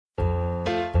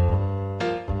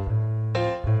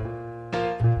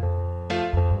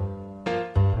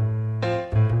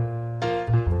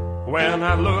When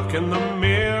I look in the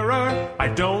mirror, I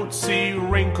don't see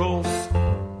wrinkles.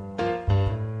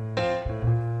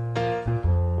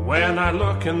 When I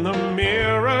look in the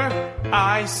mirror,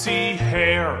 I see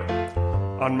hair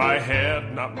on my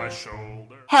head, not my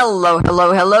shoulder. Hello,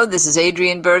 hello, hello. This is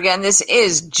Adrienne Berg, and this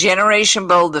is Generation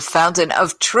Bold, the fountain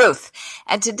of truth.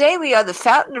 And today we are the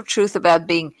fountain of truth about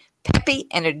being peppy,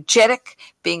 energetic,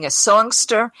 being a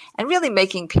songster, and really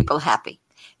making people happy.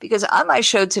 Because on my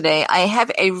show today, I have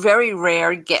a very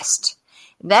rare guest.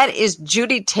 That is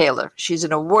Judy Taylor. She's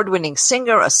an award-winning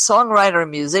singer, a songwriter, a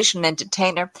musician,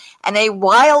 entertainer, and a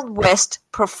Wild West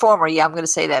performer. Yeah, I'm going to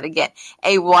say that again.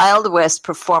 A Wild West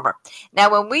performer.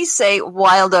 Now, when we say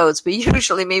wild oats, we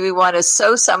usually maybe want to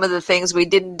sow some of the things we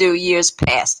didn't do years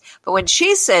past. But when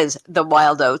she says the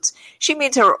wild oats, she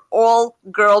means her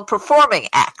all-girl performing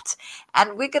act.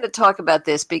 And we're going to talk about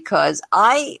this because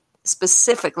I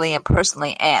specifically and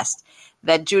personally asked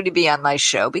that Judy be on my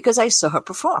show because I saw her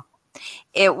perform.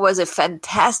 It was a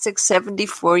fantastic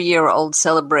 74-year-old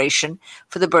celebration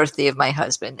for the birthday of my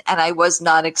husband, and I was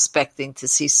not expecting to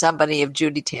see somebody of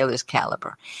Judy Taylor's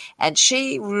caliber. And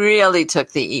she really took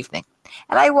the evening.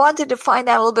 And I wanted to find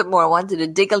out a little bit more. I wanted to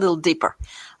dig a little deeper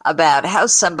about how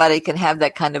somebody can have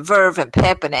that kind of verve and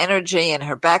pep and energy and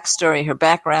her backstory, her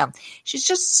background. She's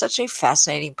just such a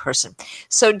fascinating person.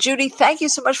 So, Judy, thank you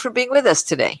so much for being with us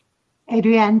today.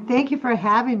 Adrienne, thank you for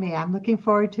having me. I'm looking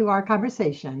forward to our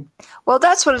conversation. Well,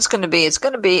 that's what it's going to be. It's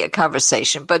going to be a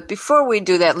conversation. But before we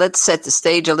do that, let's set the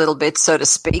stage a little bit, so to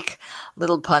speak.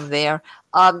 Little pun there.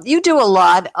 You do a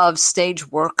lot of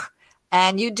stage work,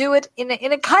 and you do it in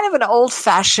a kind of an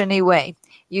old-fashioned way.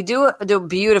 You do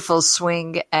beautiful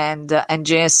swing and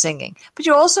jazz singing, but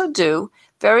you also do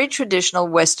very traditional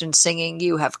Western singing.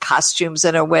 You have costumes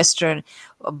that are Western,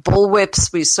 bull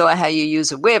whips. We saw how you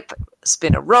use a whip,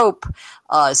 spin a rope,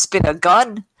 spin a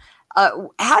gun.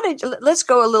 Let's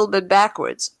go a little bit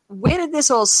backwards. Where did this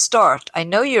all start? I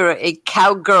know you're a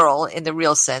cowgirl in the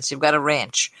real sense. You've got a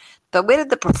ranch. But where did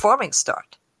the performing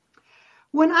start?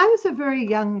 When I was a very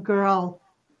young girl,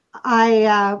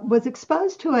 I was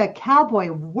exposed to a cowboy,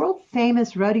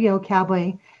 world-famous rodeo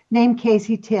cowboy named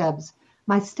Casey Tibbs.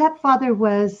 My stepfather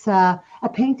was a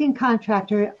painting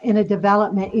contractor in a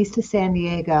development east of San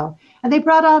Diego. And they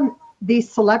brought on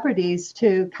these celebrities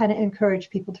to kind of encourage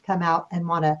people to come out and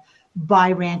want to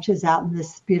buy ranches out in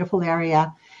this beautiful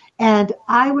area. And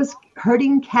I was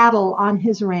herding cattle on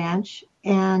his ranch,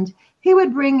 and he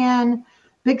would bring in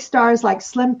big stars like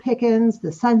Slim Pickens,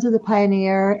 the Sons of the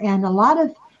Pioneer, and a lot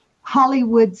of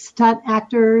Hollywood stunt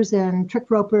actors and trick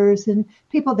ropers and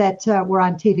people that were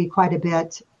on TV quite a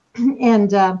bit.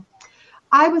 And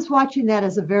I was watching that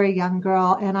as a very young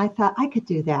girl, and I thought I could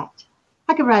do that.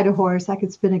 I could ride a horse. I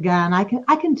could spin a gun. I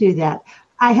can do that.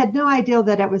 I had no idea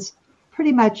that it was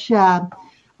pretty much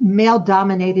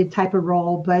male-dominated type of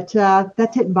role, but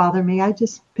that didn't bother me. I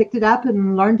just picked it up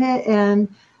and learned it,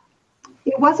 and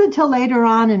it wasn't until later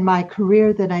on in my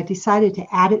career that I decided to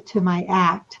add it to my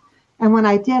act. And when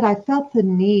I did, I felt the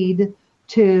need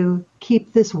to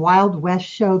keep this Wild West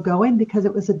show going because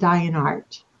it was a dying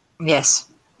art. Yes.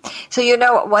 So, you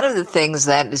know, one of the things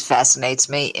that fascinates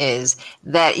me is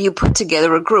that you put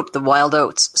together a group, the Wild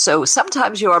Oats. So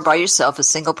sometimes you are by yourself, a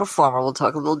single performer. We'll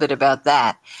talk a little bit about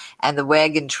that and the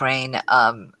wagon train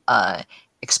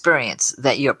experience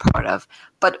that you're part of.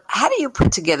 But how do you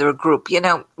put together a group? You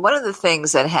know, one of the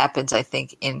things that happens, I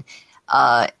think,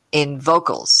 in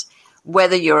vocals,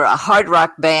 whether you're a hard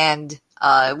rock band,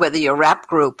 whether you're a rap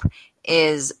group,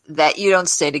 is that you don't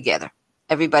stay together.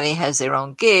 Everybody has their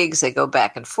own gigs. They go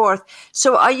back and forth.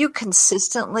 So are you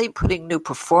consistently putting new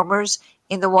performers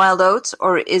in the Wild Oats,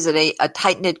 or is it a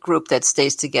tight-knit group that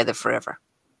stays together forever?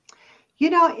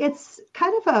 You know, it's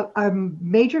kind of a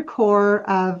major core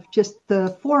of just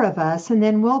the four of us, and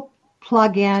then we'll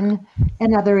plug in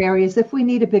other areas if we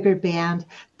need a bigger band.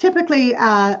 Typically,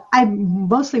 I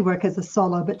mostly work as a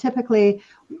solo, but typically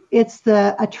it's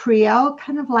a trio,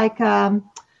 kind of like, a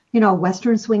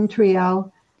Western swing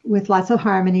trio with lots of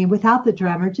harmony without the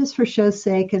drummer, just for show's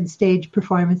sake and stage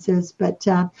performances. But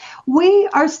we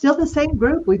are still the same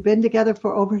group. We've been together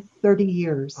for over 30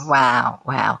 years.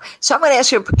 Wow. So I'm going to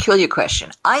ask you a peculiar question.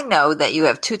 I know that you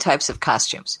have two types of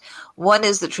costumes. One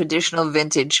is the traditional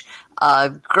vintage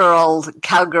cowgirl,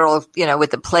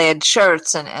 with the plaid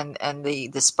shirts and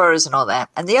the spurs and all that.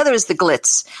 And the other is the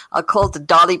glitz. I'll call it the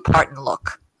Dolly Parton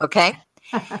look. Okay?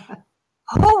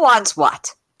 Who wants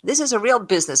what? This is a real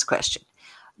business question.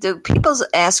 Do people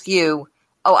ask you,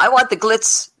 oh, I want the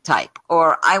glitz type,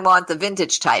 or I want the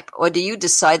vintage type, or do you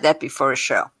decide that before a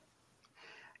show?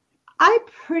 I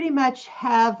pretty much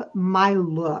have my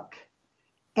look,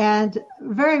 and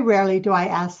very rarely do I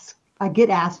ask get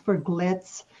asked for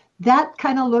glitz. That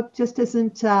kind of look just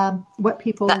isn't what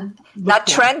people not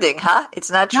for. Trending, huh? It's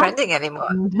not trending anymore.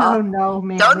 No,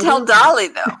 man. Don't tell Dolly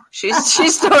though.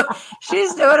 She's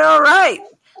doing all right.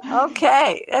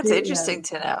 Okay, that's interesting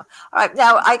to know. All right,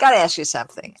 now I got to ask you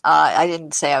something. I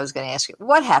didn't say I was going to ask you.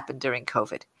 What happened during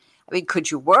COVID? I mean, could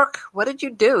you work? What did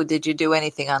you do? Did you do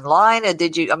anything online, or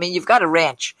did you? I mean, you've got a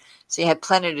ranch, so you had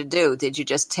plenty to do. Did you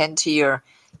just tend to your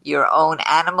own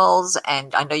animals?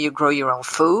 And I know you grow your own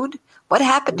food. What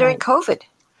happened during COVID?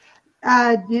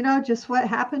 Just what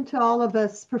happened to all of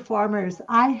us performers.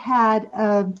 I had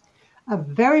a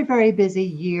very, very busy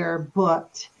year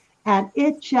booked, and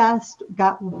it just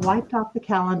got wiped off the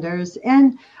calendars.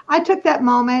 And I took that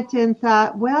moment and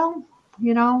thought, well,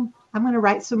 I'm going to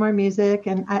write some more music.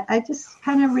 And I just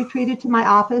kind of retreated to my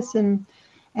office and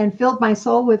filled my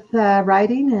soul with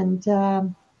writing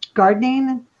and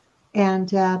gardening.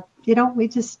 And,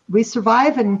 we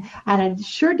survived, and I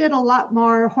sure did a lot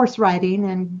more horse riding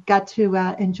and got to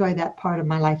enjoy that part of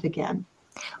my life again.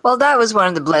 Well, that was one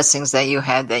of the blessings that you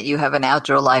had, that you have an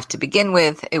outdoor life to begin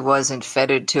with. It wasn't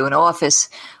fettered to an office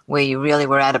where you really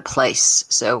were at a place.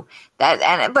 So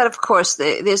but of course,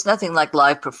 there's nothing like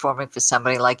live performing for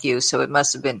somebody like you. So it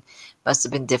must have been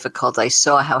difficult. I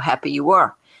saw how happy you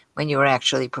were when you were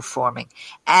actually performing.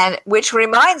 And which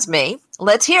reminds me,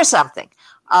 let's hear something.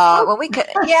 When we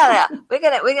we're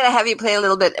gonna have you play a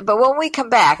little bit, but when we come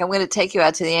back, I'm going to take you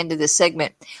out to the end of this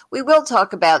segment. We will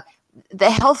talk about the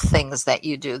health things that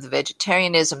you do, the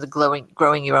vegetarianism, the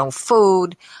growing your own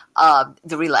food,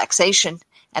 the relaxation,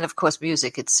 and of course,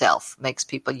 music itself makes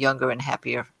people younger and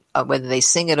happier, whether they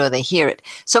sing it or they hear it.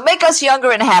 So make us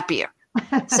younger and happier.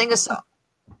 Sing a song.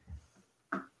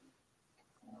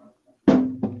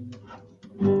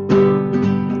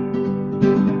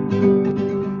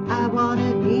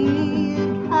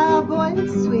 Cowboy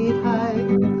sweetheart,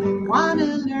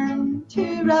 wanna learn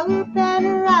to rope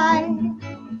and ride,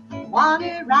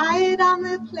 wanna ride on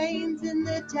the plains in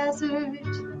the desert,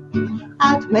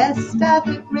 out west of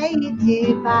the Great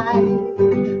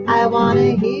Divide. I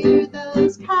wanna hear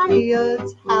those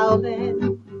coyotes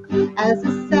howling as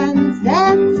the sun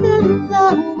sets in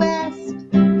the west.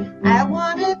 I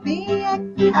wanna be a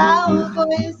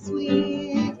cowboy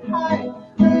sweetheart,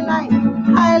 like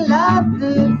I love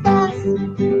the best.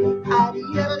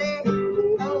 Adiole-o,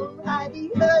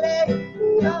 adiole-o,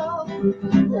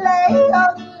 lay-o,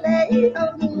 lay-o,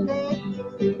 lay.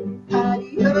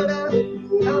 Adiole-o,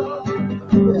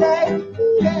 lay-o,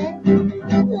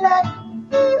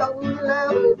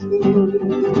 lay-o.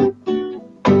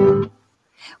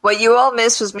 What you all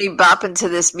missed was me bopping to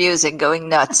this music, going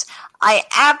nuts. I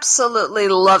absolutely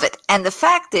love it. And the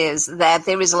fact is that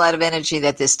there is a lot of energy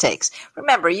that this takes.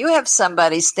 Remember, you have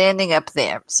somebody standing up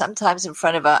there, sometimes in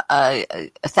front of a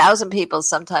 1,000 people,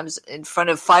 sometimes in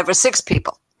front of 5 or 6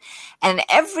 people. And in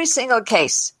every single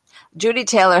case, Judy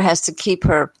Taylor has to keep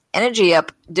her energy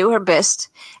up, do her best,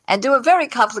 and do a very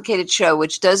complicated show,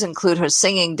 which does include her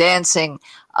singing, dancing,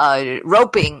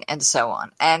 roping, and so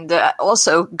on. And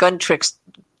also gun tricks,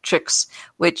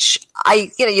 which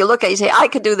you look at, you say, I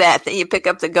could do that. Then you pick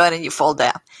up the gun and you fall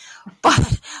down.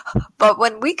 But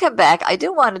when we come back, I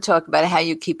do want to talk about how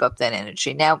you keep up that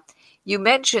energy. Now, you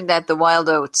mentioned that the Wild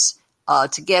Oats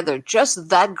together, just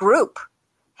that group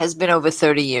has been over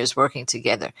 30 years working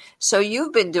together. So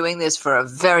you've been doing this for a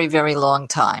very, very long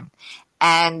time.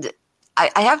 And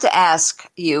I have to ask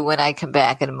you when I come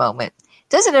back in a moment,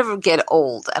 does it ever get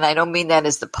old? And I don't mean that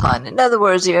as the pun. In other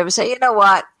words, do you ever say, you know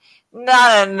what?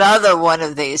 Not another one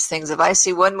of these things. If I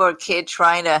see one more kid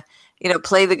trying to,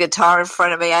 play the guitar in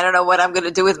front of me, I don't know what I'm going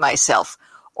to do with myself.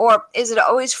 Or is it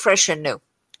always fresh and new?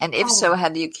 And if so, how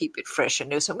do you keep it fresh and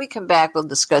new? So when we come back, we'll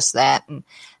discuss that. And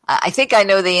I think I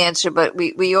know the answer, but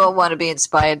we all want to be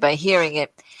inspired by hearing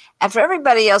it. And for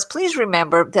everybody else, please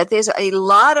remember that there's a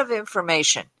lot of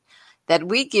information that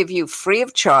we give you free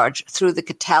of charge through the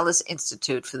Catalyst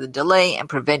Institute for the Delay and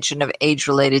Prevention of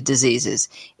Age-Related Diseases.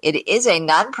 It is a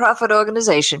nonprofit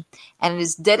organization, and it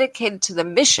is dedicated to the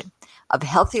mission of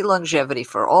healthy longevity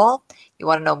for all. You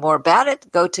want to know more about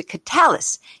it? Go to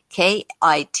Catalyst, KITALYS.org.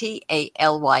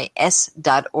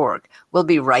 We'll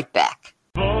be right back.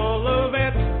 Full of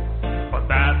it, but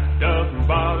that doesn't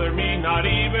bother me, not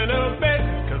even a bit,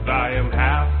 'cause I am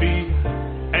happy,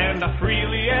 and I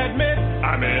freely admit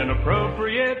I'm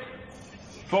inappropriate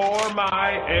for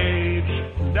my age.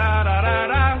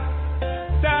 Da-da-da-da,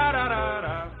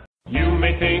 da-da-da-da. You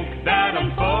may think that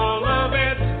I'm full of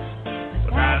it,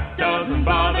 but that doesn't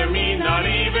bother me, not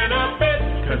even a bit,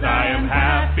 'cause I am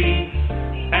happy,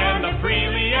 and I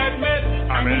freely admit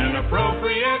I'm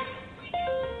inappropriate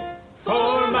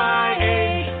for my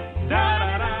age.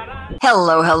 Da-da-da-da.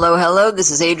 Hello, hello, hello. This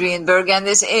is Adrienne Berg, and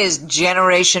this is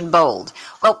Generation Bold.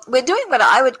 Well, we're doing what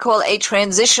I would call a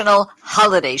transitional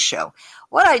holiday show.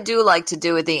 What I do like to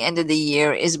do at the end of the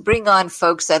year is bring on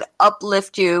folks that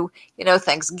uplift you. You know,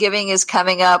 Thanksgiving is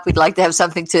coming up. We'd like to have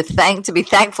something to be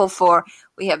thankful for.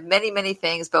 We have many, many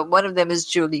things, but one of them is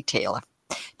Judy Taylor.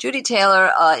 Judy Taylor,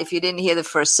 if you didn't hear the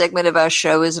first segment of our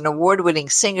show, is an award-winning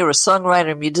singer, a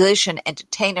songwriter, musician,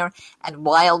 entertainer, and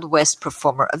Wild West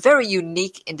performer, a very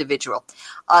unique individual.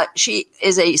 She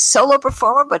is a solo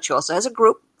performer, but she also has a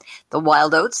group, the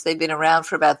Wild Oats. They've been around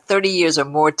for about 30 years or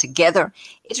more together.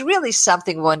 It's really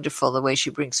something wonderful, the way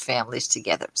she brings families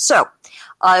together. So,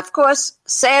 of course,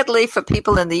 sadly for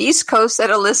people in the East Coast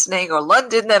that are listening or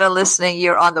London that are listening,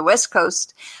 you're on the West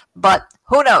Coast. But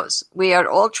who knows? We are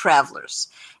all travelers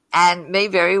and may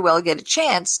very well get a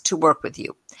chance to work with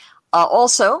you.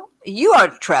 Also, you are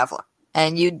a traveler,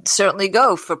 and you certainly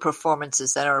go for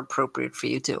performances that are appropriate for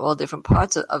you to all different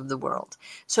parts of the world.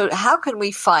 So how can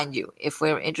we find you if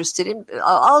we're interested in,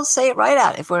 I'll say it right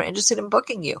out, if we're interested in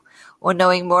booking you or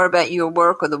knowing more about your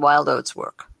work or the Wild Oats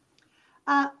work?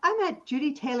 I'm at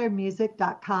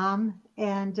judytaylormusic.com.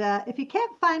 And if you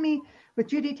can't find me with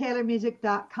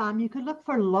judytaylormusic.com, you can look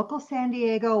for local San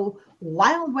Diego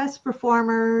Wild West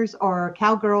performers or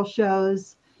cowgirl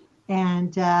shows.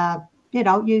 And,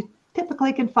 you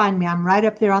typically can find me. I'm right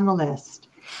up there on the list.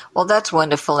 Well, that's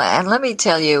wonderful. And let me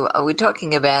tell you, we're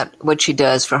talking about what she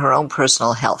does for her own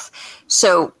personal health.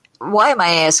 So why am I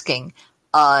asking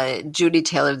Judy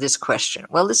Taylor this question?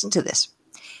 Well, listen to this.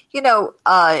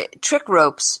 Trick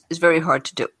ropes is very hard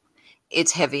to do.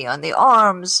 It's heavy on the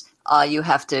arms. You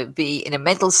have to be in a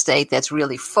mental state that's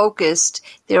really focused.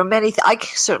 There are many I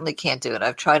certainly can't do it.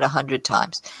 I've tried 100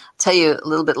 times. I'll tell you a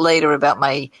little bit later about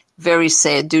my very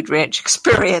sad Dude Ranch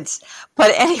experience.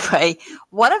 But anyway,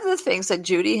 one of the things that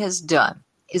Judy has done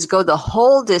is go the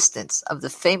whole distance of the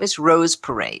famous Rose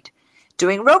Parade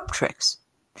doing rope tricks.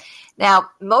 Now,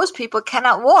 most people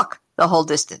cannot walk the whole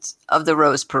distance of the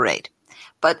Rose Parade.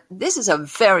 But this is a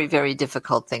very, very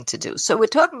difficult thing to do. So we're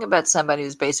talking about somebody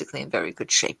who's basically in very good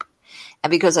shape.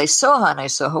 And because I saw her and I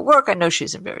saw her work, I know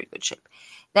she's in very good shape.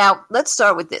 Now, let's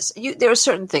start with this. There are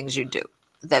certain things you do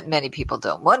that many people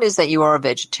don't. One is that you are a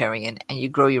vegetarian and you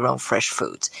grow your own fresh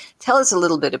foods. Tell us a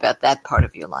little bit about that part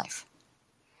of your life.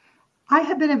 I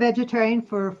have been a vegetarian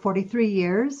for 43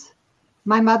 years.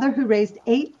 My mother, who raised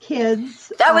 8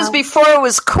 kids. That was before it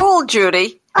was cool,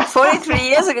 Judy. 43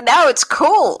 years ago. Now it's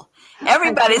cool.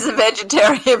 Everybody's a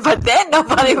vegetarian, but then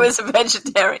nobody was a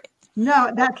vegetarian.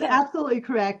 No, that's absolutely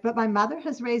correct. But my mother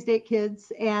has raised 8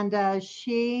 kids, and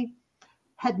she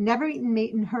had never eaten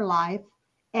meat in her life.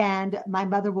 And my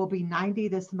mother will be 90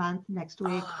 this month, next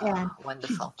week. And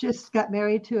wonderful. She just got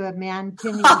married to a man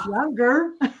 10 years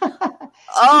younger.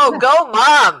 Oh, go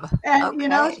mom. And,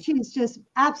 okay. She's just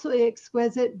absolutely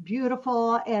exquisite,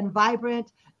 beautiful, and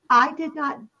vibrant. I did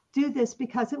not do this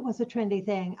because it was a trendy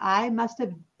thing. I must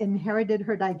have inherited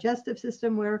her digestive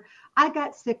system where I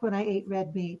got sick when I ate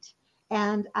red meat.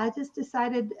 And I just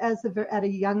decided at a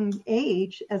young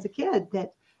age as a kid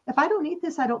that if I don't eat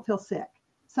this, I don't feel sick.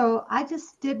 So I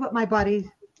just did what my body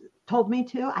told me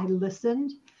to. I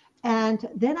listened. And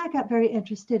then I got very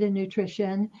interested in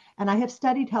nutrition. And I have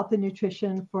studied health and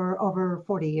nutrition for over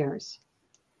 40 years.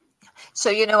 So,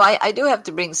 I do have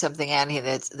to bring something out here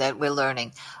that we're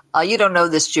learning. You don't know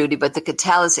this, Judy, but the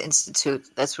Catalyst Institute,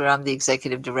 that's where I'm the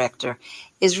executive director,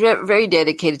 is very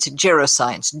dedicated to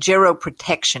geroscience,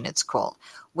 geroprotection it's called,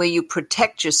 where you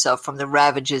protect yourself from the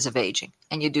ravages of aging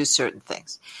and you do certain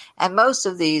things. And most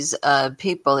of these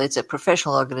people, it's a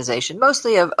professional organization,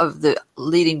 mostly of the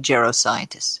leading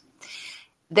geroscientists.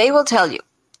 They will tell you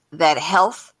that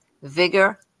health,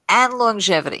 vigor, and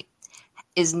longevity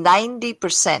is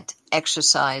 90%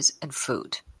 exercise and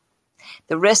food.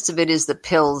 The rest of it is the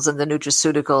pills and the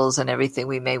nutraceuticals and everything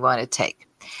we may want to take.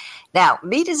 Now,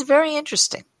 meat is very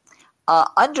interesting.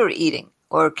 Under-eating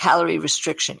or calorie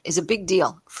restriction is a big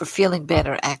deal for feeling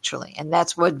better, actually. And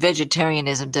that's what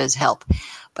vegetarianism does help.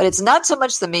 But it's not so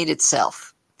much the meat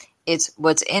itself. It's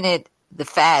what's in it, the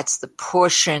fats, the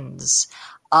portions.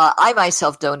 I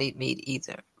myself don't eat meat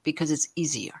either because it's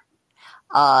easier.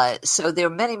 So there are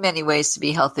many, many ways to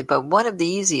be healthy, but one of the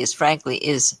easiest, frankly,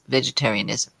 is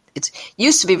vegetarianism. It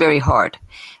used to be very hard,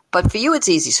 but for you it's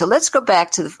easy. So let's go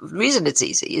back to the reason it's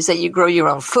easy is that you grow your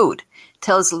own food.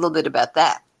 Tell us a little bit about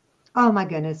that. Oh my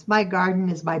goodness, my garden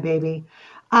is my baby.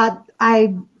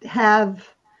 I have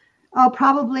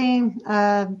probably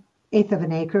 1/8 of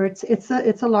an acre. It's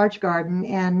a large garden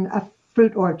and a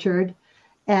fruit orchard,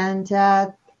 and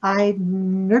I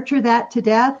nurture that to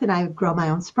death, and I grow my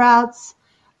own sprouts.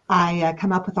 I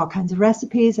come up with all kinds of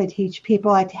recipes. I teach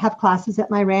people. I have classes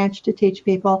at my ranch to teach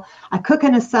people. I cook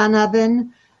in a sun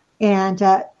oven. And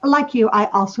like you, I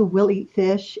also will eat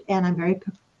fish, and I'm very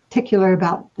particular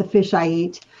about the fish I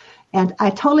eat. And I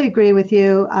totally agree with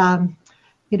you,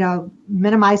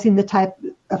 minimizing the type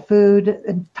of food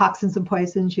and toxins and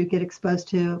poisons you get exposed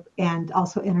to, and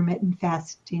also intermittent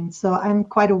fasting. So I'm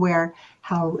quite aware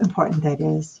how important that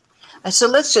is. So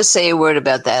let's just say a word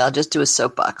about that. I'll just do a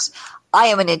soapbox. I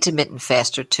am an intermittent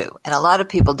faster too, and a lot of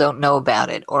people don't know about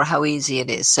it or how easy it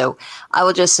is. So I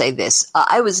will just say this.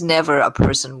 I was never a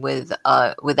person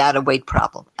without a weight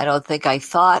problem. I don't think I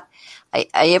thought I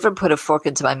ever put a fork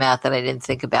into my mouth that I didn't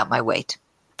think about my weight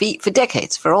for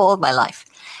decades, for all of my life.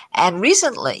 And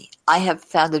recently, I have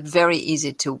found it very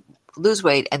easy to lose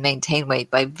weight and maintain weight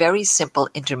by very simple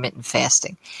intermittent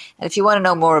fasting. And if you want to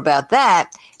know more about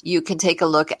that, you can take a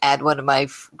look at one of my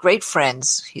great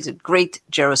friends. He's a great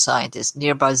geroscientist,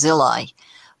 Nir Barzilai,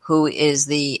 who is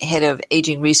the head of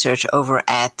aging research over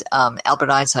at Albert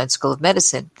Einstein School of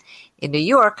Medicine in New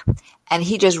York. And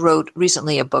he just wrote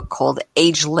recently a book called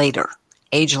Age Later.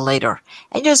 Age Later.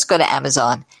 And just go to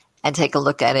Amazon and take a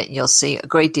look at it, and you'll see a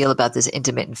great deal about this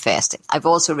intermittent fasting. I've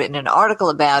also written an article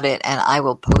about it, and I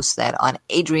will post that on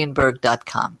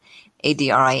adrianeberg.com,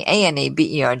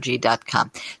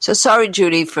 ADRIANEBERG.com. So sorry,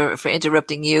 Judy, for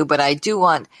interrupting you, but I do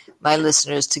want my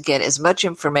listeners to get as much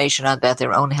information about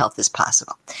their own health as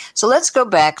possible. So let's go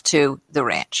back to the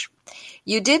ranch.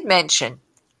 You did mention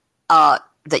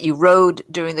that you rode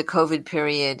during the COVID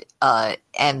period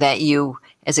and that you,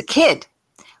 as a kid,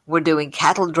 were doing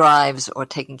cattle drives or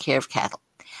taking care of cattle.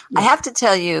 Yeah. I have to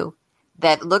tell you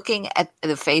that looking at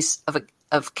the face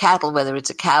of cattle, whether it's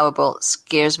a cow or bull,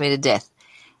 scares me to death.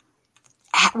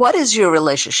 What is your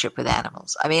relationship with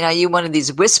animals? I mean, are you one of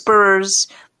these whisperers,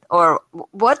 or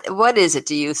what is it?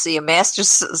 Do you see a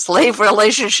master-slave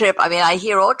relationship? I mean, I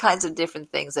hear all kinds of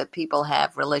different things that people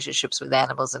have relationships with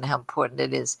animals and how important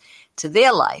it is to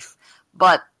their life.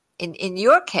 But in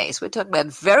your case, we're talking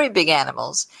about very big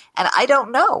animals, and I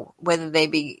don't know whether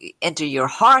they enter your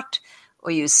heart or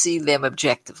you see them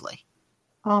objectively.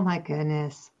 Oh, my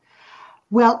goodness.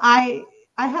 Well, I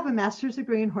have a master's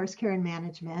degree in horse care and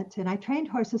management, and I trained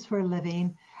horses for a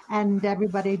living, and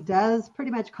everybody does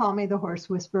pretty much call me the horse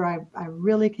whisperer. I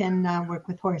really can work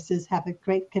with horses, have a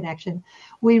great connection.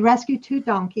 We rescued 2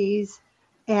 donkeys,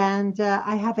 and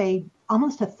I have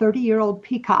almost a 30-year-old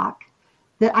peacock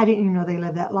that I didn't even know they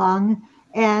lived that long.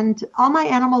 And all my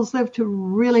animals live to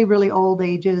really, really old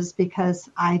ages because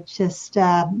I just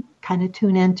kind of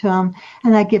tune into them,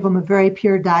 and I give them a very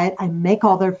pure diet. I make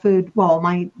all their food. Well,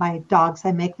 my dogs,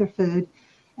 I make their food.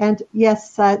 And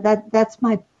yes, that's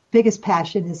my biggest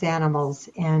passion is animals,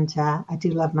 and I do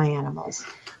love my animals.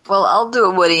 Well, I'll do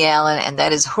a Woody Allen, and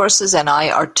that is horses and I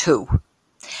are 2.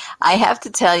 I have to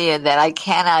tell you that I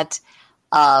cannot,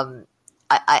 I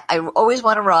always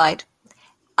want to ride.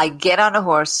 I get on a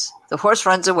horse. The horse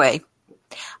runs away.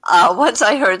 Once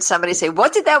I heard somebody say,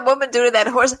 "What did that woman do to that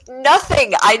horse?"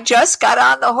 Nothing. I just got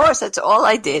on the horse. That's all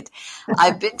I did.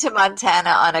 I've been to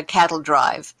Montana on a cattle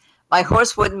drive. My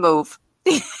horse wouldn't move.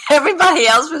 Everybody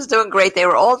else was doing great. They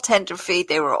were all tenderfeet.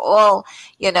 They were all,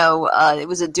 it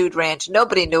was a dude ranch.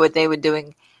 Nobody knew what they were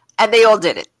doing. And they all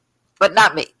did it. But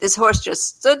not me. This horse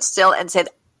just stood still and said,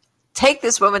 "Take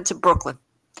this woman to Brooklyn.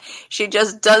 She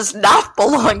just does not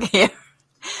belong here."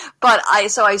 But I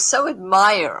so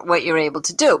admire what you're able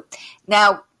to do.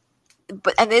 Now,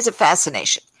 and there's a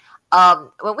fascination.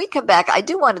 When we come back, I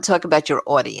do want to talk about your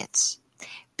audience,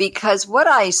 because what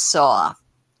I saw,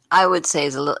 I would say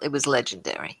it was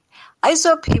legendary. I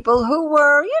saw people who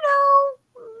were,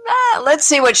 let's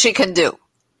see what she can do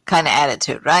kind of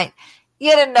attitude, right?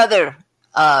 Yet another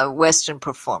Western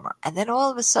performer. And then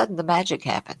all of a sudden the magic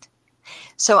happened.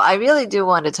 So I really do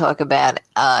want to talk about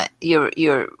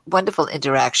your wonderful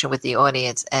interaction with the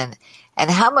audience and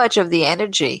how much of the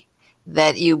energy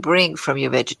that you bring from your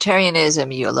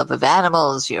vegetarianism, your love of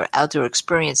animals, your outdoor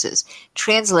experiences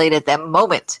translate at that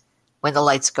moment when the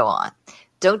lights go on.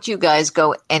 Don't you guys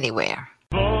go anywhere.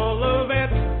 Full of it,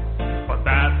 but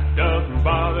that doesn't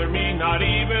bother me, not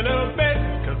even a bit,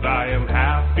 'cause I am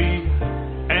happy,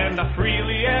 and I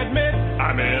freely admit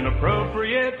I'm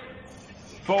inappropriate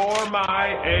for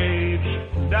my age.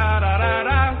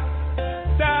 Da-da-da-da,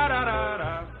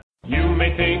 da-da-da-da. You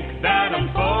may think that I'm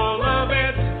full of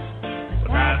it,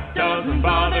 but that doesn't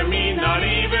bother me, not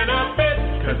even a bit,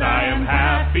 'cause I am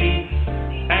happy,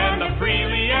 and I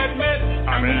freely admit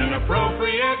I'm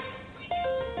inappropriate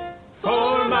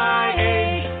for my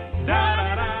age.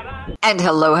 Da-da-da-da. And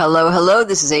hello.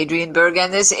 This is Adriane Berg,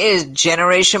 and this is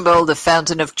Generation Bold, the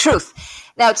Fountain of Truth.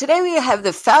 Now, today we have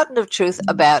the fountain of truth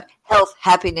about health,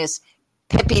 happiness,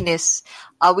 peppiness.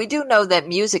 We do know that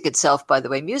music itself, by the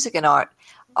way, music and art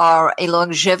are a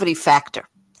longevity factor.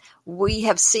 We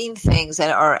have seen things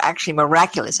that are actually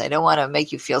miraculous. I don't want to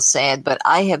make you feel sad, but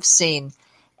I have seen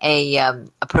a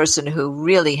person who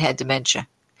really had dementia,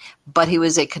 but he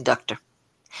was a conductor.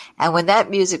 And when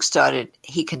that music started,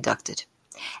 he conducted.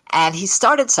 And he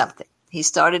started something. He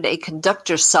started a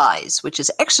conductor size, which is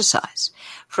exercise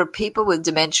for people with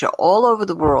dementia all over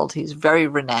the world. He's very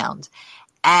renowned.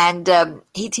 And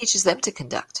he teaches them to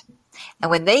conduct. And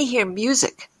when they hear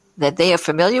music that they are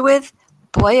familiar with,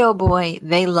 boy, oh boy,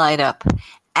 they light up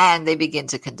and they begin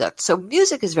to conduct. So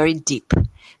music is very deep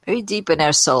in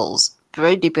our souls,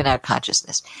 very deep in our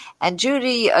consciousness. And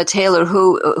Judy Taylor,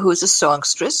 who is a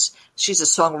songstress, she's a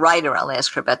songwriter. I'll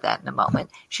ask her about that in a moment.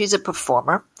 She's a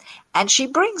performer. And she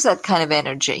brings that kind of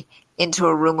energy into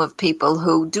a room of people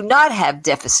who do not have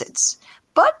deficits.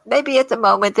 But maybe at the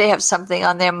moment they have something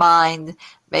on their mind.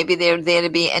 Maybe they're there to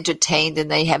be entertained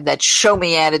and they have that show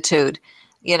me attitude.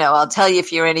 You know, I'll tell you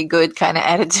if you're any good kind of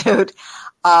attitude.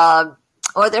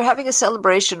 Or they're having a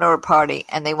celebration or a party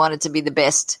and they want it to be the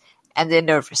best and they're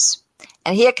nervous.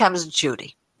 And here comes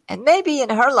Judy. And maybe in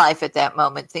her life at that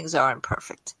moment things aren't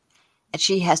perfect. And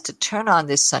she has to turn on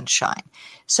this sunshine.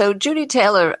 So Judy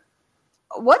Taylor,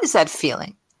 what is that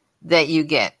feeling that you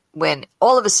get when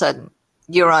all of a sudden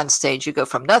you're on stage? You go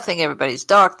from nothing, everybody's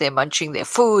dark, they're munching their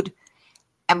food,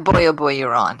 and boy, oh boy,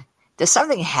 you're on. Does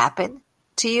something happen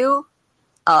to you?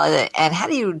 And how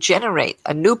do you generate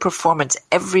a new performance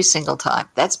every single time?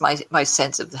 That's my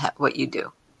sense of what you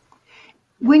do.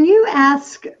 When you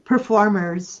ask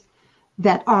performers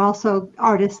that are also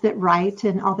artists that write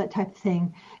and all that type of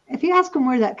thing, if you ask them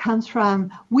where that comes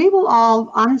from, we will all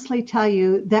honestly tell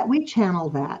you that we channel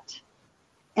that.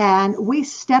 And we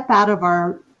step out of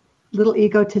our little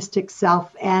egotistic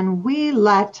self and we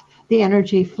let the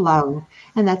energy flow.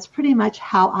 And that's pretty much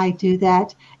how I do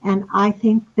that. And I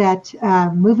think that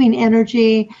moving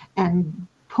energy and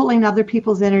pulling other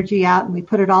people's energy out and we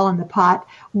put it all in the pot,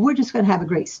 we're just going to have a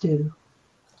great stew.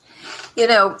 You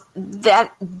know,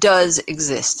 that does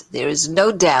exist. There is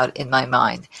no doubt in my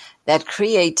mind that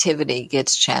creativity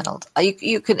gets channeled.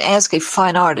 You can ask a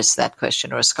fine artist that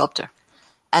question or a sculptor,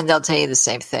 and they'll tell you the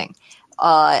same thing.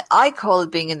 I call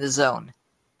it being in the zone.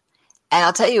 And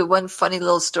I'll tell you one funny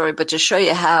little story, but to show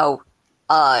you how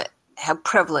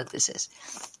prevalent this is.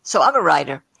 So I'm a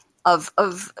writer of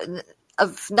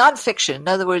nonfiction. In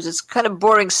other words, it's kind of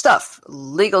boring stuff,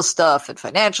 legal stuff and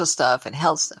financial stuff and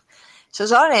health stuff. So I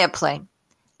was on an airplane,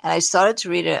 and I started to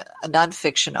read a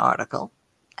nonfiction article,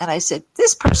 and I said,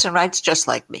 this person writes just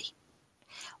like me.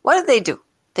 What did they do?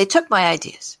 They took my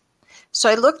ideas. So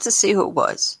I looked to see who it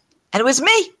was, and it was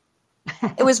me.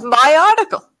 It was my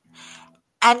article.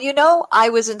 And, you know, I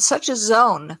was in such a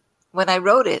zone when I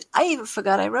wrote it, I even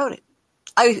forgot I wrote it.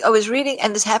 I was reading,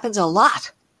 and this happens a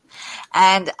lot.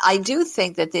 And I do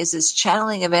think that there's this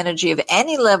channeling of energy of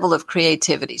any level of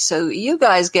creativity. So you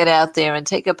guys get out there and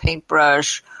take a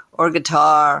paintbrush or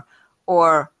guitar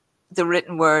or the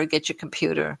written word, get your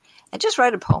computer, and just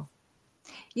write a poem.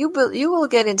 You will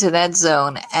get into that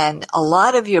zone, and a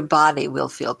lot of your body will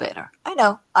feel better. I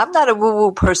know. I'm not a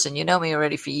woo-woo person. You know me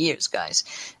already for years, guys.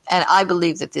 And I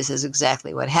believe that this is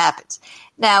exactly what happens.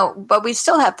 Now, but we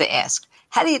still have to ask,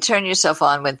 how do you turn yourself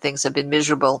on when things have been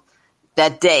miserable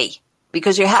that day?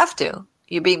 Because you have to.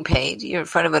 You're being paid. You're in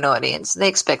front of an audience. They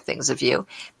expect things of you.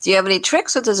 Do you have any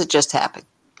tricks, or does it just happen?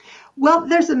 Well,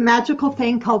 there's a magical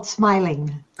thing called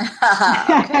smiling.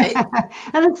 Okay.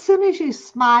 And as soon as you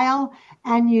smile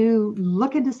and you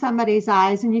look into somebody's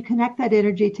eyes and you connect that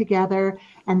energy together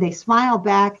and they smile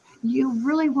back, you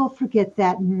really will forget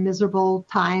that miserable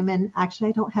time. And actually,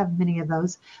 I don't have many of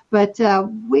those, but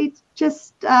we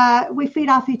feed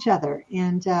off each other.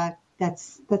 And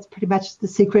that's pretty much the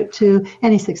secret to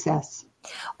any success.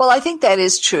 Well, I think that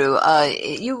is true.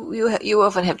 You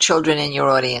often have children in your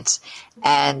audience,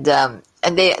 and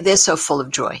they're so full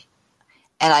of joy.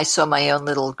 And I saw my own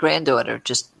little granddaughter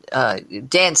just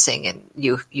dancing, and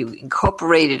you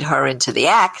incorporated her into the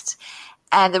act,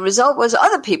 and the result was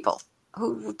other people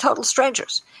who total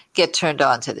strangers get turned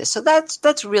on to this. So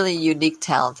that's really unique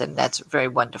talent, and that's very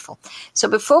wonderful. So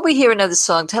before we hear another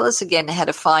song, tell us again how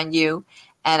to find you,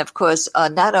 and of course,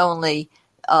 not only.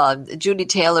 Judy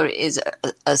Taylor is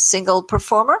a single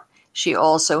performer. She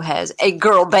also has a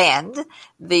girl band,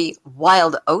 the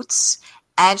Wild Oats,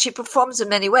 and she performs in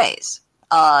many ways.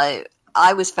 I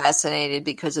was fascinated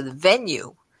because of the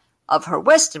venue of her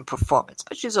Western performance,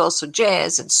 but she's also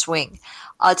jazz and swing.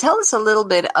 Tell us a little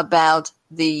bit about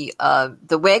the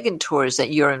wagon tours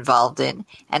that you're involved in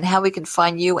and how we can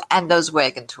find you and those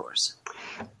wagon tours.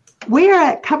 We are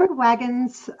at Covered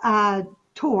Wagons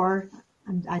Tour.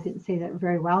 I didn't say that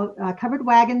very well.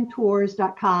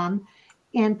 CoveredWagonTours.com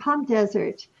in Palm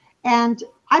Desert. And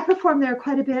I perform there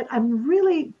quite a bit.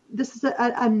 This is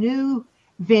a new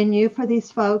venue for these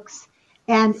folks.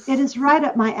 And it is right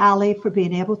up my alley for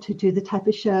being able to do the type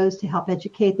of shows to help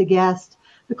educate the guest,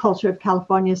 the culture of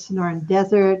California's Sonoran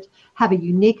Desert, have a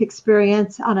unique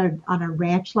experience on a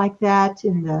ranch like that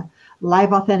in the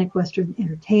live authentic Western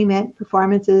entertainment,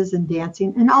 performances and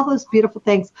dancing and all those beautiful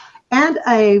things. And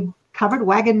a covered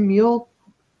wagon mule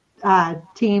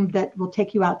team that will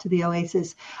take you out to the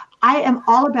Oasis. I am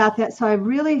all about that. So I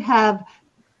really have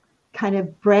kind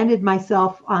of branded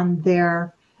myself on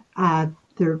their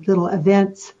little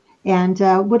events and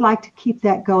would like to keep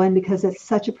that going because it's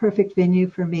such a perfect venue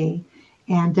for me.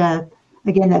 And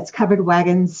again, that's Covered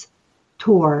Wagons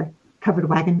Tour, Covered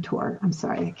Wagon Tour. I'm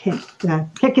sorry, I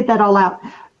can't get that all out.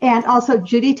 And also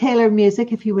Judy Taylor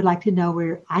Music, if you would like to know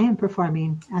where I am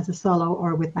performing as a solo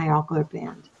or with my all-girl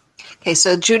band. Okay,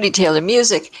 so Judy Taylor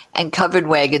Music and Covered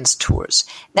Wagons Tours.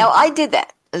 Now, I did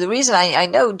that. The reason I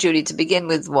know Judy to begin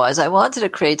with was I wanted to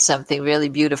create something really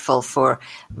beautiful for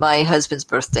my husband's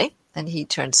birthday, and he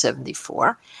turned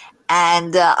 74.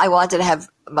 And I wanted to have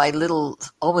my little,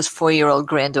 almost 4-year-old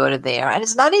granddaughter there. And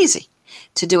it's not easy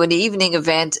to do an evening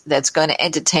event that's going to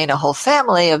entertain a whole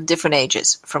family of different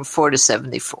ages, from 4 to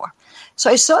 74. So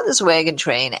I saw this wagon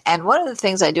train, and one of the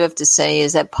things I do have to say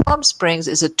is that Palm Springs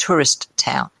is a tourist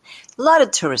town. A lot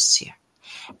of tourists here.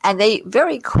 And they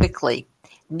very quickly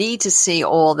need to see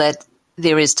all that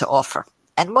there is to offer.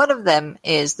 And one of them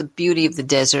is the beauty of the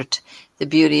desert, the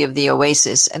beauty of the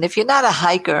oasis. And if you're not a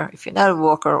hiker, if you're not a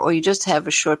walker, or you just have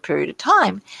a short period of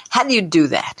time, how do you do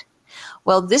that?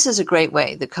 Well, this is a great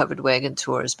way, the Covered Wagon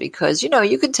Tours, because, you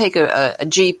can take a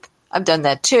Jeep. I've done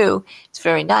that too. It's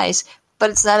very nice,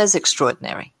 but it's not as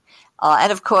extraordinary.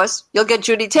 And of course, you'll get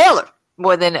Judy Taylor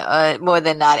more than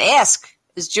not. Ask,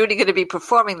 is Judy going to be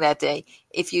performing that day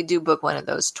if you do book one of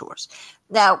those tours?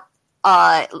 Now,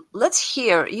 let's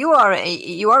hear, you are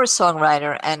a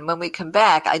songwriter, and when we come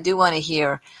back, I do want to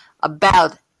hear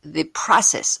about the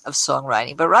process of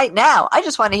songwriting. But right now, I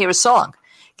just want to hear a song.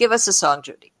 Give us a song,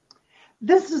 Judy.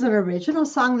 This is an original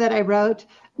song that I wrote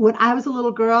when I was a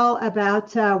little girl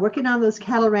about working on those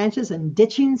cattle ranches and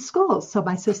ditching schools. So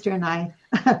my sister and I,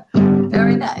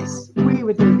 very nice. We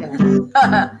would do this.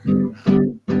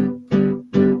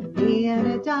 Me and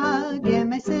a dog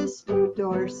and my sister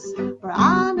Dorse were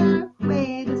on our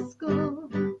way to school.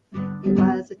 It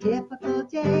was a typical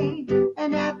day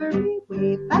in every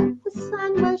way, but the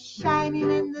sun was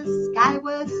shining and the sky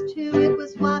was too. It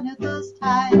was one of those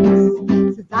times.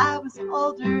 Since I was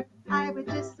older, I would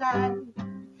decide.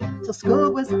 Till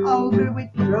school was over,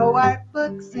 we'd throw our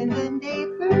books in the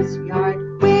neighbor's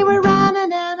yard. We were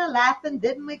running and a-laughing,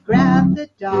 then we grabbed the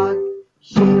dog.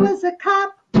 She was a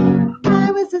cop, I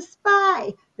was a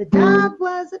spy. The dog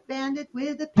was a bandit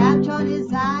with a patch on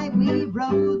his eye. We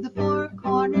rode the four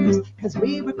corners, 'cause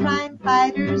we were crime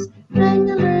fighters,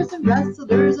 wranglers and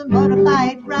rustlers and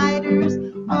bonafide riders.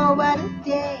 Oh, what a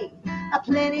day, a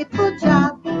plentiful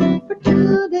job for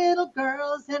two little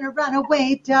girls and a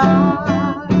runaway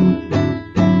dog.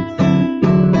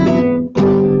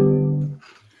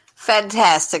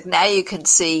 Fantastic. Now you can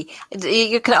see,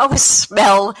 you can always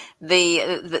smell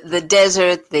the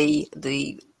desert, the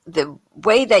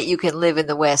way that you can live in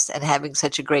the West and having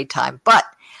such a great time. But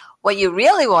what you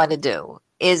really want to do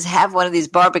is have one of these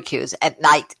barbecues at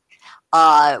night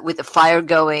with the fire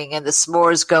going and the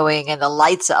s'mores going and the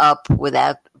lights up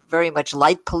without very much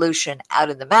light pollution out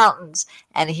in the mountains,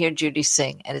 and hear Judy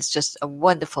sing. And it's just a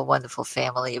wonderful, wonderful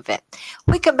family event.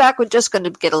 When we come back, we're just going to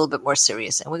get a little bit more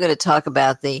serious, and we're going to talk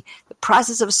about the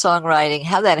process of songwriting,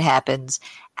 how that happens,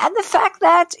 and the fact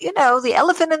that, the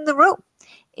elephant in the room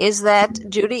is that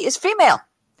Judy is female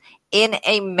in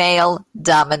a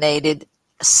male-dominated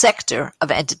sector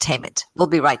of entertainment. We'll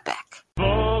be right back.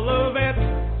 Full of it,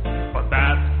 but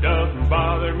that doesn't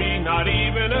bother me, not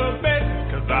even a bit,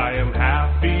 'cause I am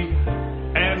happy,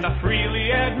 and I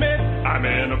freely admit I'm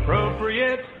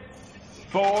inappropriate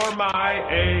for my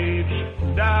age.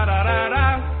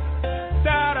 Da-da-da-da,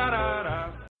 da-da-da-da.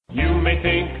 You may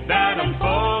think that I'm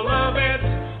full of it,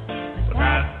 but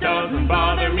that doesn't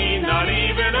bother me, not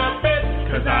even a bit,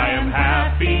 'cause I am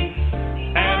happy,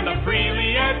 and I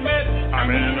freely admit I'm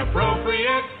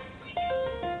inappropriate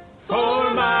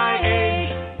for my age.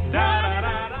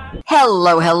 Da-da-da-da.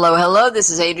 Hello, hello, hello. This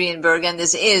is Adrienne Bergen.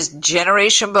 This is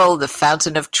Generation Bold, the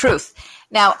Fountain of Truth.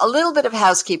 Now, a little bit of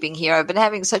housekeeping here. I've been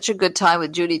having such a good time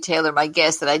with Judy Taylor, my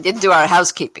guest, that I didn't do our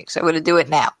housekeeping, so I'm going to do it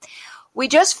now. We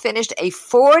just finished a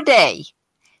 4-day,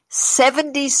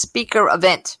 70-speaker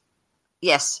event.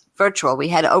 Yes, virtual. We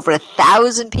had over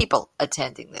 1,000 people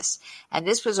attending this, and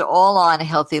this was all on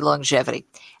healthy longevity.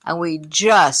 And we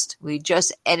just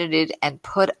edited and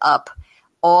put up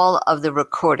all of the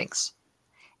recordings.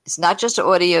 It's not just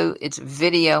audio, it's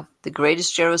video. The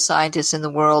greatest geroscientists in the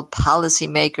world,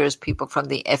 policymakers, people from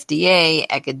the FDA,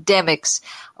 academics.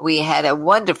 We had a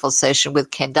wonderful session with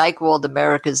Ken Dykewald,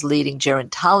 America's leading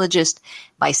gerontologist,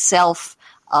 myself,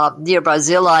 Nir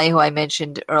Barzilai, who I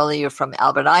mentioned earlier from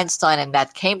Albert Einstein, and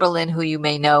Matt Chamberlain, who you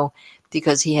may know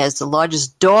because he has the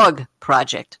largest dog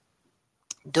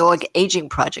aging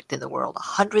project in the world,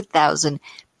 100,000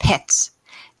 pets.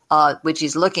 Which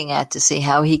he's looking at to see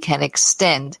how he can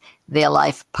extend their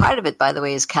life. Part of it, by the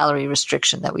way, is calorie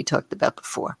restriction that we talked about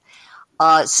before.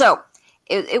 So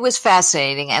it was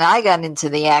fascinating, and I got into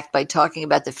the act by talking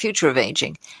about the future of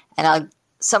aging, and I'll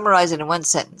summarize it in one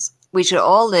sentence. We should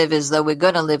all live as though we're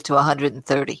going to live to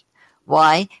 130.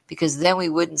 Why? Because then we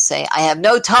wouldn't say, I have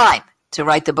no time to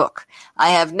write the book.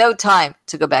 I have no time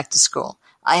to go back to school.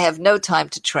 I have no time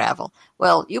to travel.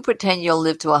 Well, you pretend you'll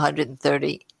live to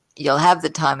 130. You'll have the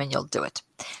time and you'll do it.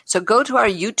 So go to our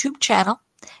YouTube channel.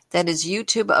 That is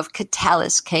YouTube of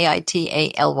Kitalys,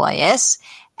 Kitalys,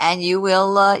 and you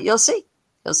will you'll see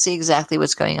exactly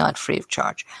what's going on free of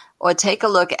charge. Or take a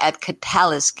look at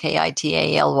Kitalys,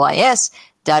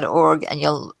 Kitalys.org, and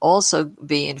you'll also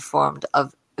be informed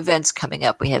of events coming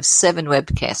up. We have 7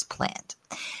 webcasts planned.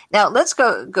 Now let's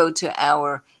go to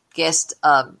our guest,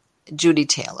 Judy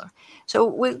Taylor. So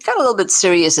we got a little bit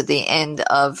serious at the end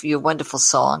of your wonderful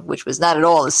song, which was not at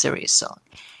all a serious song.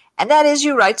 And that is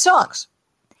you write songs.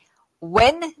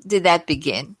 When did that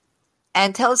begin?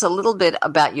 And tell us a little bit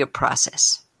about your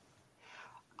process.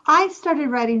 I started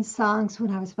writing songs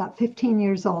when I was about 15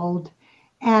 years old.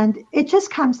 And it just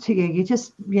comes to you. You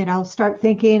just, start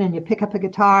thinking and you pick up a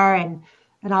guitar and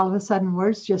all of a sudden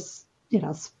words just,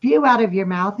 spew out of your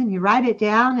mouth and you write it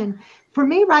down. And for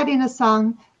me, writing a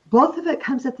song, both of it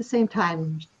comes at the same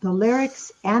time, the lyrics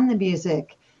and the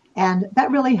music. And that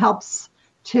really helps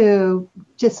to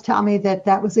just tell me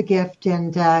that was a gift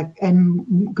and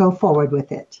go forward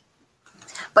with it.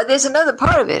 But there's another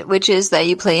part of it, which is that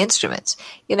you play instruments.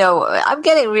 I'm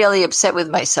getting really upset with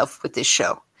myself with this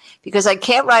show because I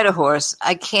can't ride a horse.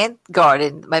 I can't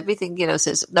garden. Everything,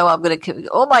 says, no, I'm going to,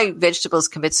 all my vegetables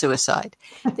commit suicide.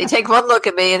 They take one look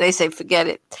at me and they say, forget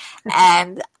it.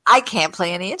 And I can't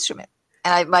play any instrument.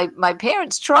 And my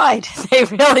parents tried. They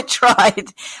really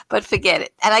tried, but forget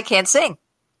it. And I can't sing.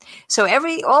 So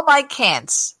all my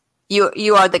can'ts,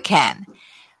 you are the can.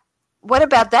 What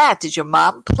about that? Did your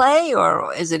mom play,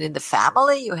 or is it in the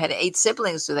family? You had 8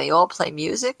 siblings. Do they all play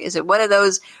music? Is it one of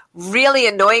those really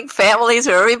annoying families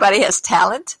where everybody has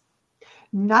talent?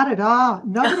 Not at all.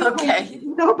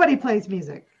 Nobody plays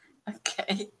music.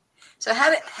 Okay. So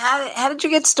how did you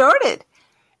get started?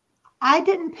 I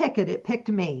didn't pick it. It picked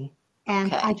me.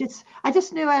 And okay. I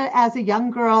just knew as a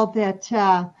young girl that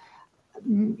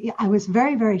I was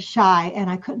very, very shy and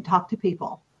I couldn't talk to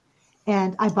people.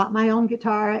 And I bought my own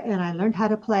guitar and I learned how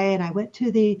to play. And I went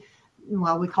to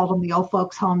we called them the old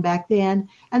folks home back then.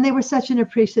 And they were such an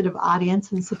appreciative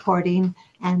audience and supporting.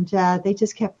 And they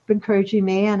just kept encouraging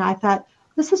me. And I thought,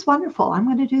 this is wonderful. I'm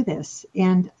going to do this.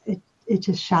 And it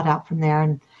just shot out from there.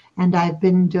 And I've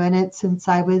been doing it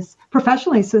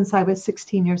professionally since I was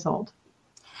 16 years old.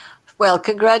 Well,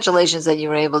 congratulations that you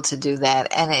were able to do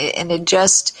that, and it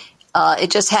just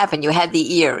happened. You had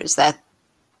the ear. Is that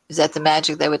the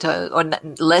magic they were talking? Or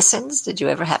lessons? Did you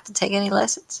ever have to take any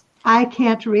lessons? I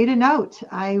can't read a note.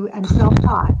 I am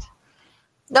self-taught.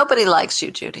 Nobody likes you,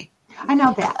 Judy. I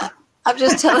know that. I'm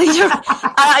just telling you.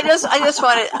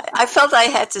 I felt I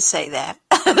had to say that.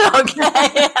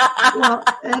 Okay. Well,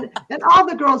 and all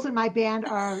the girls in my band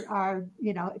are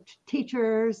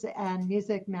teachers and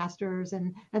music masters,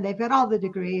 and they've got all the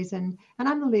degrees, and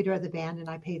I'm the leader of the band, and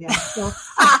I pay them. So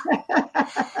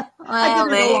well,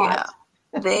 there you go.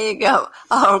 There you go.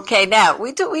 Okay, now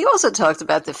we also talked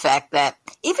about the fact that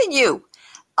even you,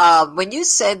 when you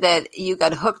said that you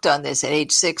got hooked on this at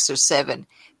age 6 or 7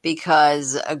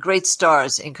 because great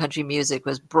stars in country music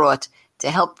was brought to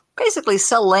help basically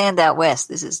sell land out west.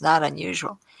 This is not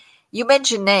unusual. You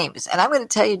mentioned names, and I'm going to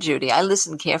tell you, Judy, I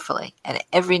listened carefully, and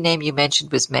every name you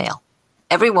mentioned was male.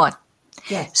 Every one.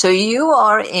 Yes. So you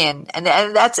are in, and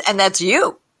that's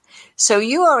you. So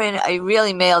you are in a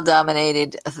really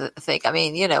male-dominated thing. I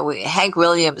mean, Hank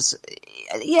Williams,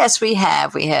 yes, we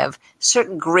have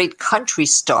certain great country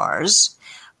stars,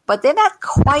 but they're not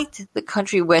quite the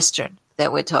country western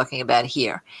that we're talking about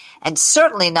here. And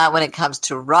certainly not when it comes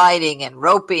to riding and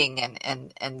roping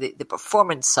and the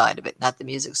performance side of it, not the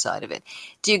music side of it.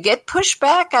 Do you get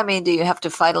pushback? I mean, do you have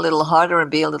to fight a little harder and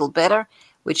be a little better,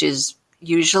 which is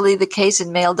usually the case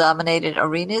in male-dominated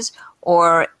arenas,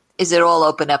 or is it all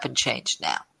open up and changed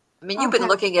now? I mean, you've been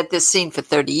looking at this scene for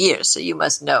 30 years, so you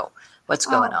must know what's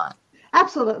going on.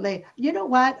 Absolutely. You know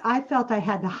what? I felt I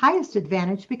had the highest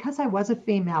advantage because I was a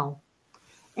female.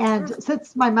 And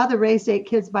since my mother raised 8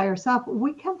 kids by herself,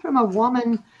 we come from a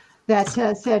woman that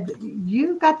said,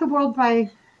 you got the world by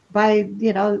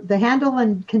the handle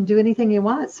and can do anything you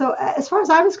want. So as far as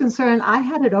I was concerned, I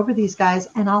had it over these guys.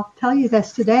 And I'll tell you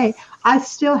this today, I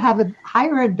still have a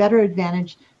higher and better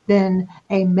advantage than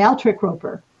a male trick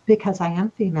roper because I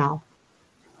am female.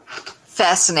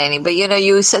 Fascinating. But,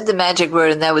 you said the magic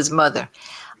word, and that was mother.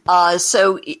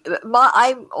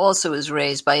 I also was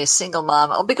raised by a single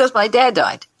mom because my dad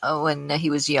died when he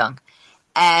was young.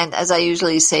 And as I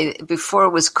usually say, before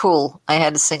it was cool, I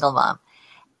had a single mom.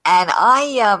 And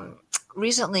I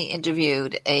recently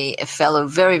interviewed a fellow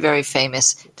very, very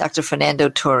famous, Dr. Fernando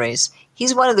Torres.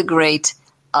 He's one of the great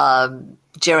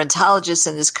gerontologists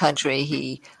in this country.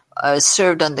 He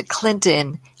served under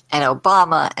Clinton and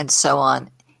Obama and so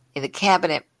on in the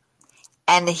cabinet.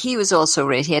 And he was also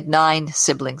raised, he had 9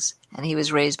 siblings, and he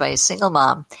was raised by a single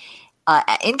mom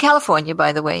in California,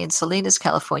 by the way, in Salinas,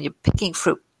 California, picking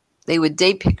fruit. They were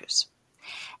day pickers.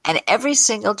 And every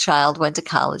single child went to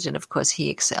college, and of course he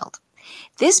excelled.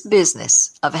 This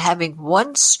business of having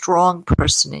one strong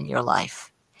person in your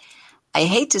life, I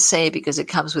hate to say it because it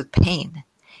comes with pain,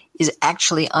 is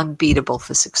actually unbeatable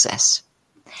for success.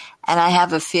 And I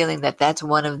have a feeling that that's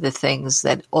one of the things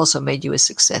that also made you a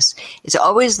success. It's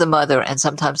always the mother and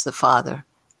sometimes the father,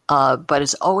 but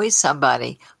it's always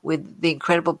somebody with the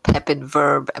incredible pep and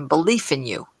verve and belief in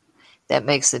you that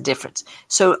makes the difference.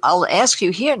 So I'll ask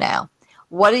you here now,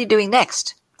 what are you doing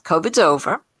next? COVID's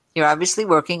over. You're obviously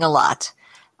working a lot.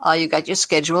 You got your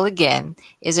schedule again.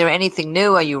 Is there anything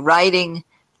new? Are you writing,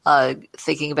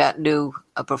 thinking about new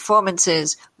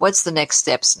performances? What's the next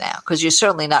steps now? Because you're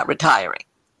certainly not retiring.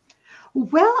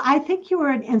 Well, I think you were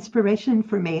an inspiration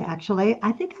for me, actually.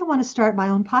 I think I want to start my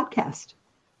own podcast.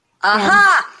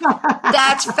 Aha!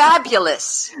 That's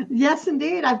fabulous. Yes,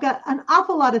 indeed. I've got an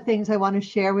awful lot of things I want to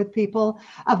share with people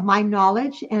of my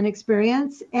knowledge and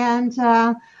experience. And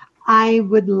I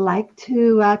would like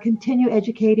to continue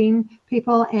educating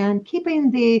people and keeping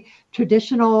the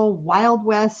traditional Wild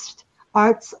West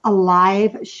arts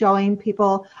alive, showing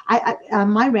people.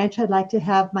 On my ranch, I'd like to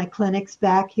have my clinics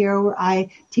back here where I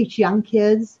teach young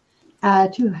kids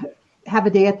to have a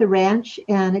day at the ranch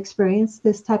and experience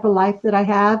this type of life that I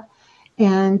have.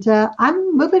 And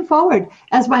I'm moving forward.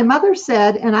 As my mother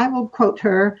said, and I will quote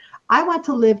her, I want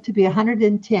to live to be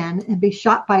 110 and be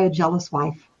shot by a jealous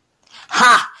wife.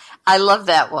 Ha! I love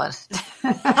that one.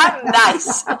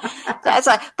 Nice.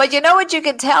 But you know what you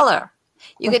can tell her?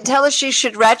 You can tell her she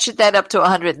should ratchet that up to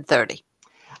 130.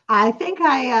 I think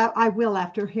I will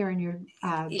after hearing your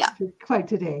quote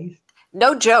today.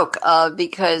 No joke,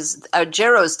 because our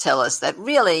geros tell us that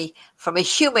really, from a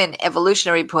human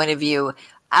evolutionary point of view,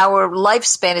 our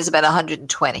lifespan is about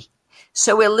 120.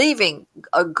 So we're leaving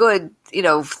a good,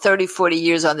 30, 40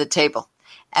 years on the table,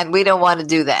 and we don't want to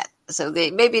do that. So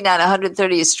maybe not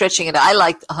 130 is stretching it. I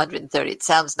like 130. It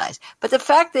sounds nice. But the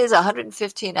fact is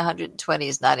 115, 120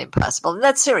 is not impossible. And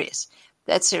that's serious.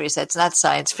 That's serious. That's not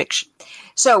science fiction.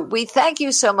 So we thank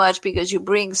you so much because you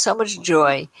bring so much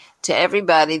joy to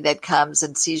everybody that comes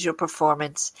and sees your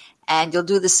performance. And you'll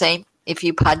do the same if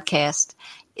you podcast.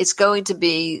 It's going to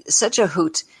be such a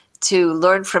hoot to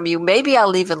learn from you. Maybe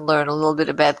I'll even learn a little bit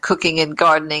about cooking and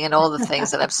gardening and all the things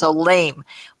that I'm so lame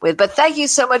with. But thank you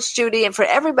so much, Judy. And for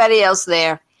everybody else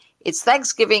there, it's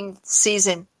Thanksgiving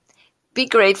season. Be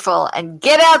grateful and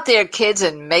get out there, kids,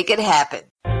 and make it happen.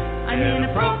 I'm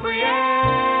inappropriate.